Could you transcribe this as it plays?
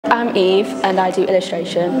I'm Eve and I do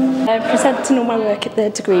illustration. I'm presenting all my work at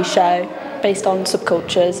the Degree Show based on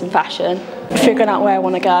subcultures and fashion. Figuring out where I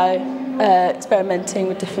want to go, experimenting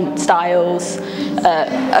with different styles.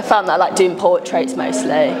 I found that I like doing portraits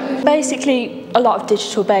mostly. Basically a lot of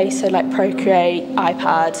digital based, so like Procreate,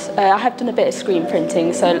 iPad. I have done a bit of screen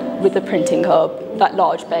printing, so with the Printing Hub, like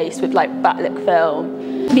large base with like backlit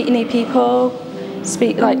film. Meeting new people, just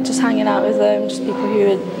hanging out with them, just people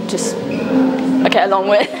who are just I get along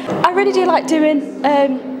with. I really do like doing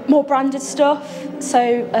more branded stuff, so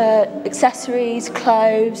accessories,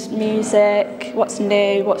 clothes, music, what's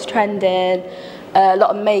new, what's trending, a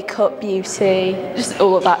lot of makeup, beauty, just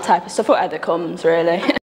all of that type of stuff, whatever comes really.